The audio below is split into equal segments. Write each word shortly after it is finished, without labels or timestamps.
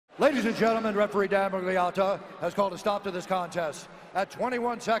Ladies and gentlemen, referee Dan Magliata has called a stop to this contest at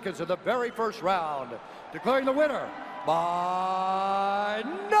 21 seconds of the very first round, declaring the winner by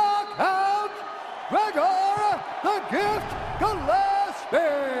knockout, Gregor the Gift Gillespie.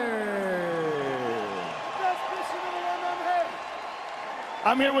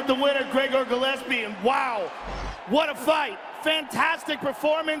 I'm here with the winner, Gregor Gillespie, and wow, what a fight. Fantastic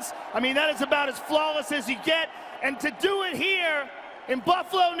performance. I mean, that is about as flawless as you get. And to do it here in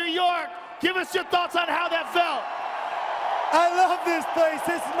Buffalo, New York, give us your thoughts on how that felt. I love this place.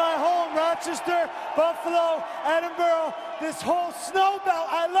 This is my home. Rochester, Buffalo, Edinburgh, this whole snow belt.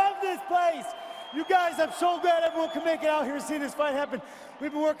 I love this place. You guys, I'm so glad everyone can make it out here and see this fight happen.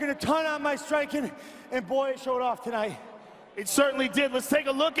 We've been working a ton on my striking, and boy, it showed off tonight. It certainly did. Let's take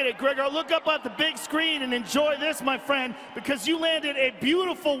a look at it, Gregor. Look up at the big screen and enjoy this, my friend, because you landed a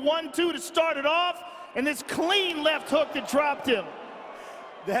beautiful 1-2 to start it off, and this clean left hook that dropped him.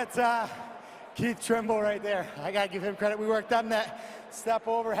 That's Keith Trimble right there. I gotta give him credit. We worked on that step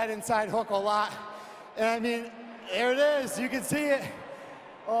over, head inside hook a lot. And I mean, there it is. You can see it.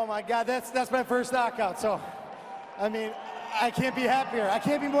 Oh my God, that's my first knockout. So, I mean, I can't be happier. I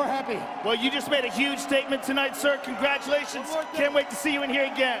can't be more happy. Well, you just made a huge statement tonight, sir. Congratulations. Can't wait to see you in here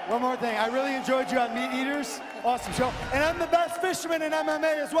again. One more thing. I really enjoyed you on Meat Eaters. Awesome show. And I'm the best fisherman in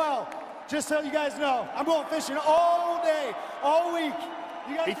MMA as well. Just so you guys know. I'm going fishing all day, all week.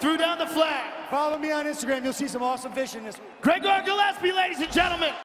 He threw down the flag. Follow me on Instagram. You'll see some awesome fishing this week. Gregor Gillespie, ladies and gentlemen.